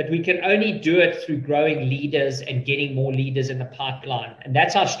 but we can only do it through growing leaders and getting more leaders in the pipeline. And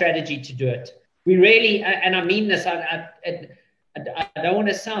that's our strategy to do it. We really, and I mean this, I don't want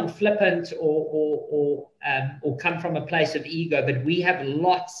to sound flippant or come from a place of ego, but we have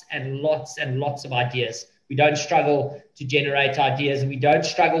lots and lots and lots of ideas. We don't struggle to generate ideas, and we don't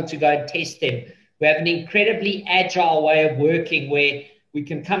struggle to go and test them. We have an incredibly agile way of working where we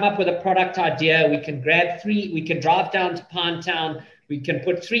can come up with a product idea. We can drive down to Pinetown. We can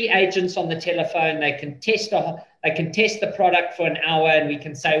put 3 agents on the telephone. They can test the product for an hour, and we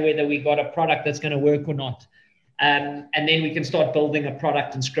can say whether we got a product that's going to work or not. And then we can start building a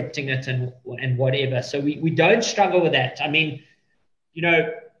product and scripting it and whatever. So we don't struggle with that. I mean,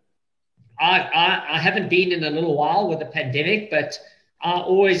 I haven't been in a little while with the pandemic, but I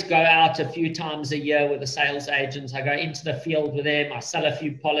always go out a few times a year with the sales agents. I go into the field with them. I sell a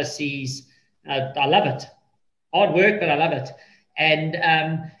few policies. I love it. Hard work, but I love it.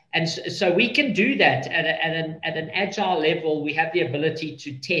 And so we can do that at an agile level. We have the ability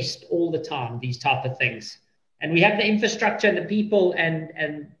to test all the time these type of things, and we have the infrastructure and the people and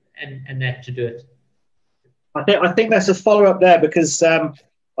that to do it. I think that's a follow up there, because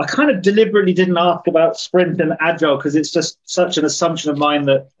I kind of deliberately didn't ask about sprint and agile, because it's just such an assumption of mine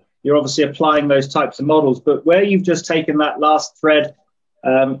that you're obviously applying those types of models. But where you've just taken that last thread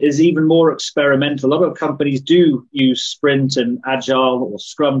is even more experimental. A lot of companies do use sprint and agile or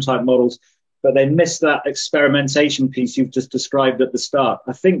scrum type models, but they miss that experimentation piece you've just described at the start.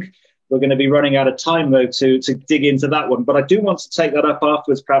 I think we're going to be running out of time, though, to dig into that one. But I do want to take that up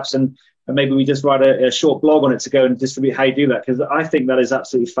afterwards, perhaps, and maybe we just write a short blog on it to go and distribute how you do that, because I think that is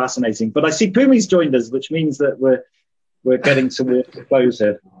absolutely fascinating. But I see Pumi's joined us, which means that we're getting towards the close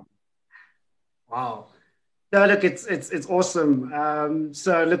here. Wow. No, look, it's awesome.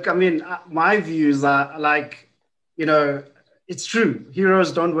 So, look, I mean, my views are like, it's true.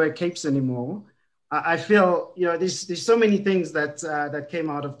 Heroes don't wear capes anymore. I feel, there's so many things that came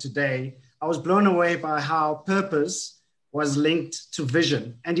out of today. I was blown away by how purpose was linked to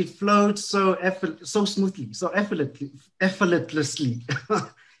vision, and it flowed so smoothly, so effortlessly.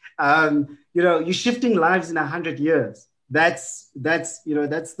 You're shifting lives in 100 years. That's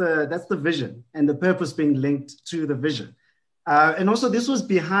the vision, and the purpose being linked to the vision. And also, this was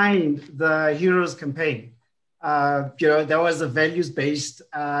behind the Heroes campaign. There was a values-based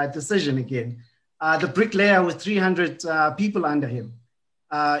decision again. The bricklayer with 300 people under him.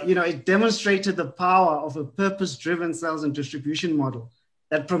 It demonstrated the power of a purpose-driven sales and distribution model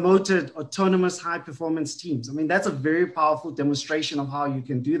that promoted autonomous high-performance teams. I mean, that's a very powerful demonstration of how you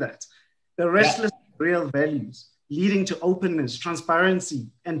can do that. The restless real values leading to openness, transparency,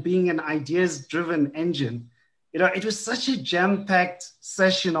 and being an ideas-driven engine. It was such a jam-packed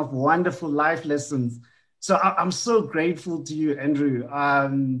session of wonderful life lessons. So I'm so grateful to you, Andrew.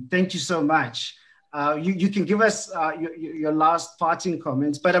 Thank you so much. You can give us your last parting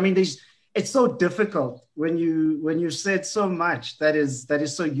comments, but I mean, it's so difficult when you said so much that is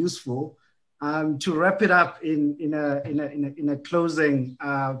so useful to wrap it up in a closing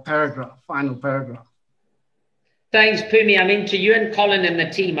final paragraph. Thanks, Pumi. I mean, to you and Colin and the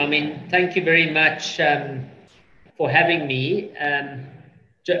team, I mean, thank you very much for having me.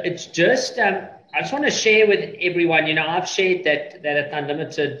 It's just, I just want to share with everyone, I've shared that at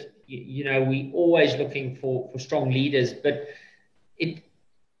Unlimited, we always looking for strong leaders, but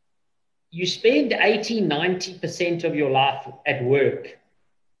you spend 80-90% of your life at work.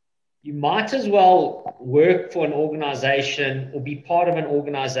 You might as well work for an organization or be part of an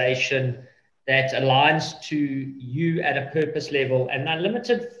organization that aligns to you at a purpose level. And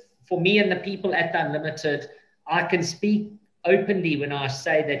Unlimited, for me and the people at Unlimited, I can speak openly when I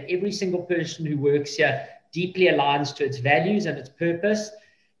say that every single person who works here deeply aligns to its values and its purpose.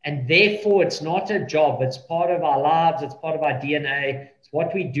 And therefore, it's not a job. It's part of our lives. It's part of our DNA. It's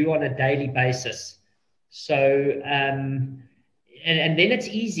what we do on a daily basis. So, and then it's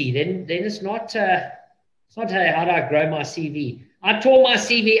easy. Then it's not, hey, how do I grow my CV? I tore my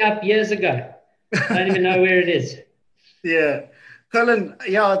CV up years ago. I don't even know where it is. Yeah. Colin,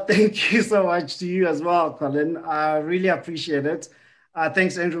 thank you so much to you as well, Colin. I really appreciate it.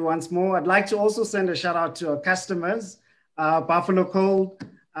 Thanks, Andrew, once more. I'd like to also send a shout out to our customers, Buffalo Cold,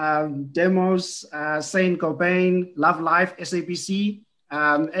 Demos, Saint Gobain, Love Life, SABC,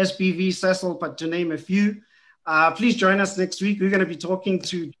 SBV, Cecil, but to name a few. Please join us next week. We're going to be talking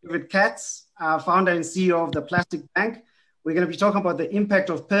to David Katz, founder and CEO of the Plastic Bank. We're going to be talking about the impact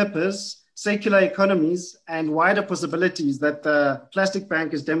of purpose, circular economies, and wider possibilities that the Plastic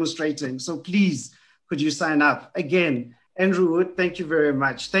Bank is demonstrating. So please, could you sign up? Again, Andrew Wood, thank you very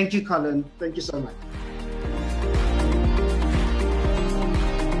much. Thank you, Colin. Thank you so much.